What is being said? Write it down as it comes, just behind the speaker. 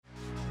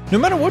No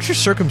matter what your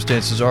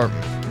circumstances are,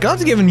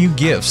 God's given you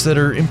gifts that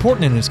are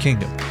important in His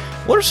kingdom.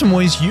 What are some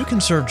ways you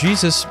can serve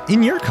Jesus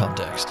in your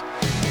context?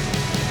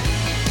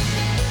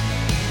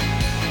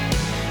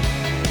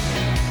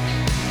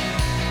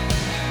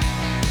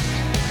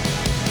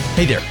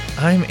 Hey there,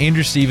 I'm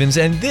Andrew Stevens,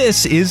 and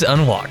this is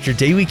Unlocked, your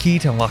daily key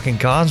to unlocking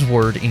God's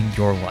Word in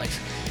your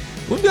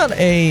life. We've got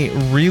a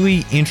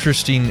really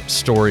interesting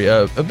story,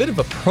 a bit of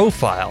a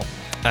profile,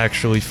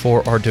 actually,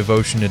 for our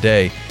devotion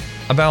today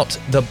about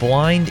the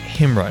blind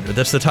hymn writer.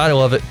 That's the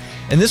title of it,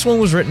 and this one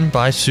was written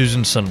by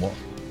Susan Sunwell.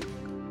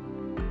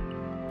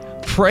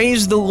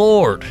 "Praise the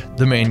Lord,"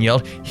 the man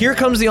yelled. "Here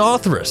comes the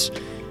authoress."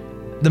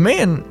 The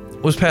man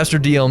was Pastor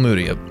D.L.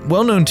 Moody, a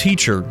well-known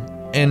teacher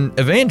and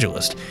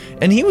evangelist,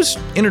 and he was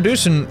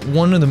introducing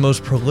one of the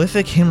most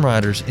prolific hymn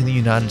writers in the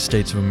United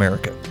States of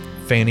America,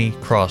 Fanny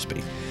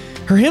Crosby.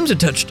 Her hymns had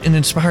touched and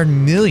inspired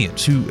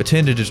millions who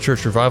attended his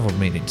church revival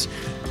meetings.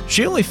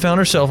 She only found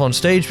herself on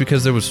stage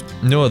because there was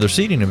no other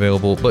seating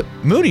available, but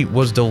Moody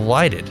was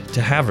delighted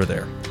to have her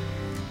there.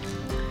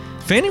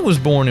 Fanny was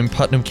born in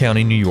Putnam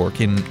County, New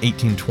York in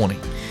 1820.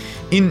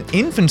 In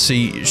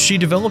infancy, she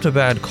developed a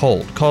bad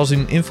cold,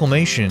 causing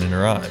inflammation in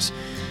her eyes.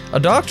 A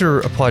doctor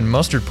applied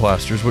mustard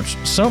plasters, which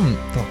some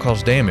thought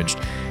caused damage,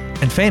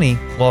 and Fanny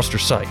lost her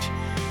sight.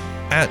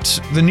 At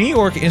the New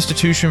York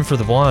Institution for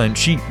the Blind,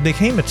 she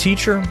became a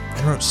teacher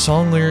and wrote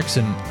song lyrics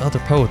and other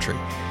poetry.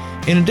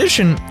 In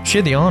addition, she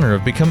had the honor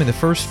of becoming the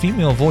first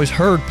female voice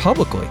heard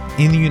publicly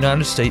in the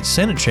United States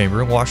Senate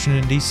chamber in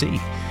Washington, D.C.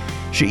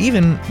 She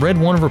even read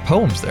one of her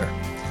poems there.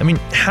 I mean,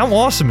 how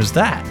awesome is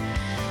that?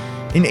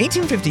 In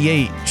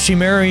 1858, she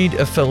married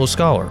a fellow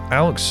scholar,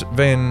 Alex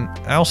Van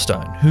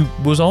Alstyne, who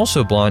was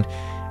also blind,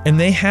 and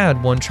they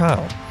had one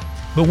child.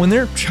 But when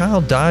their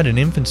child died in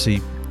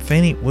infancy,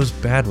 Fanny was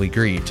badly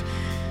grieved.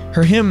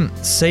 Her hymn,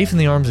 "Safe in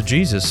the Arms of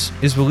Jesus,"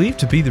 is believed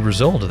to be the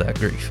result of that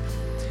grief.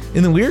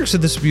 In the lyrics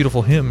of this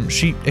beautiful hymn,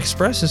 she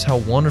expresses how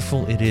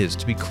wonderful it is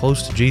to be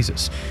close to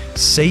Jesus,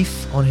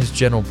 safe on His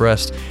gentle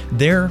breast,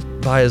 there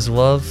by His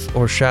love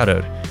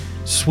o'ershadowed,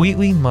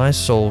 sweetly my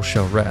soul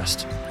shall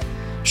rest.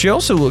 She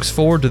also looks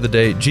forward to the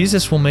day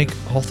Jesus will make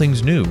all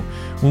things new,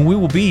 when we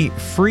will be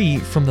free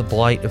from the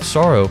blight of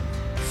sorrow,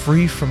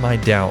 free from my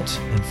doubts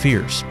and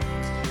fears.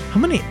 How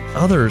many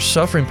other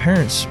suffering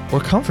parents were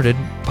comforted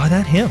by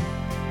that hymn?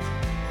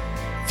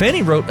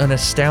 Fanny wrote an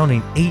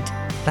astounding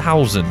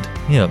 8,000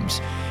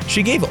 hymns.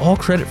 She gave all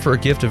credit for a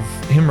gift of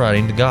hymn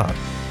writing to God.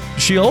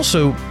 She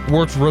also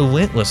worked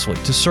relentlessly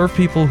to serve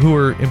people who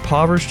were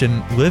impoverished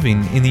and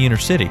living in the inner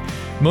city,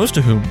 most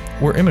of whom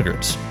were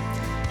immigrants.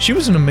 She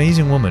was an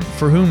amazing woman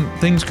for whom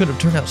things could have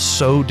turned out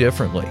so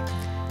differently.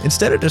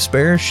 Instead of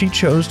despair, she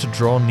chose to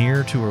draw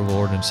near to her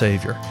Lord and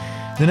Savior.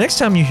 The next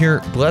time you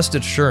hear "Blessed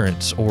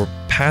Assurance" or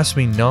 "Pass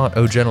me not,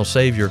 O gentle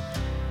Savior,"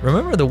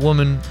 remember the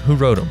woman who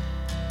wrote them,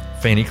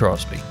 Fanny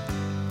Crosby.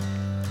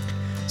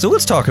 So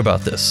let's talk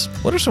about this.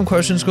 What are some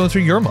questions going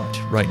through your mind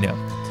right now?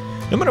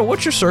 No matter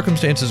what your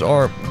circumstances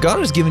are, God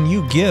has given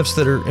you gifts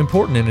that are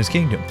important in His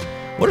kingdom.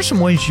 What are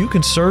some ways you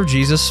can serve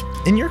Jesus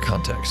in your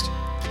context?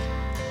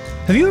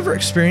 Have you ever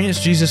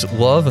experienced Jesus'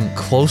 love and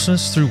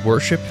closeness through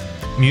worship,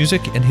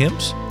 music, and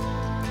hymns?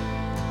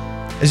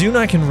 As you and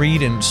I can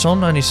read in Psalm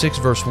 96,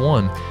 verse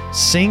 1,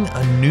 "Sing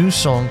a new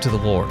song to the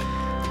Lord.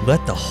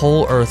 Let the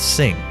whole earth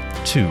sing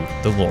to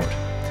the Lord."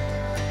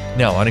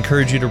 Now, I'd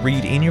encourage you to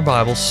read in your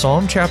Bible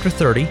Psalm chapter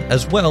 30,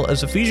 as well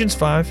as Ephesians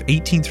 5,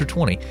 18 through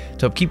 20, to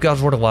help keep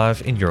God's Word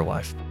alive in your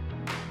life.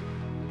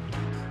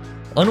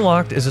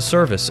 Unlocked is a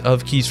service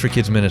of Keys for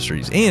Kids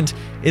Ministries, and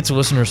it's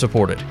listener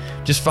supported.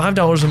 Just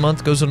 $5 a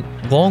month goes a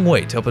long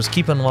way to help us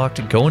keep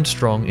Unlocked going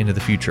strong into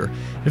the future.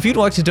 If you'd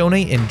like to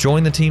donate and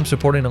join the team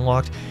supporting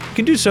Unlocked, you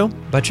can do so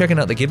by checking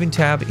out the Giving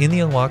tab in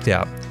the Unlocked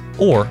app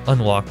or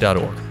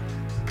unlocked.org.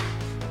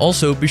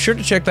 Also, be sure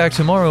to check back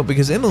tomorrow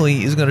because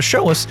Emily is going to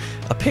show us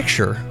a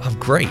picture of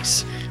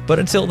grace. But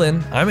until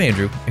then, I'm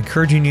Andrew,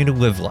 encouraging you to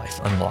live life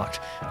unlocked,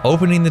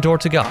 opening the door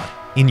to God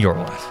in your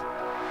life.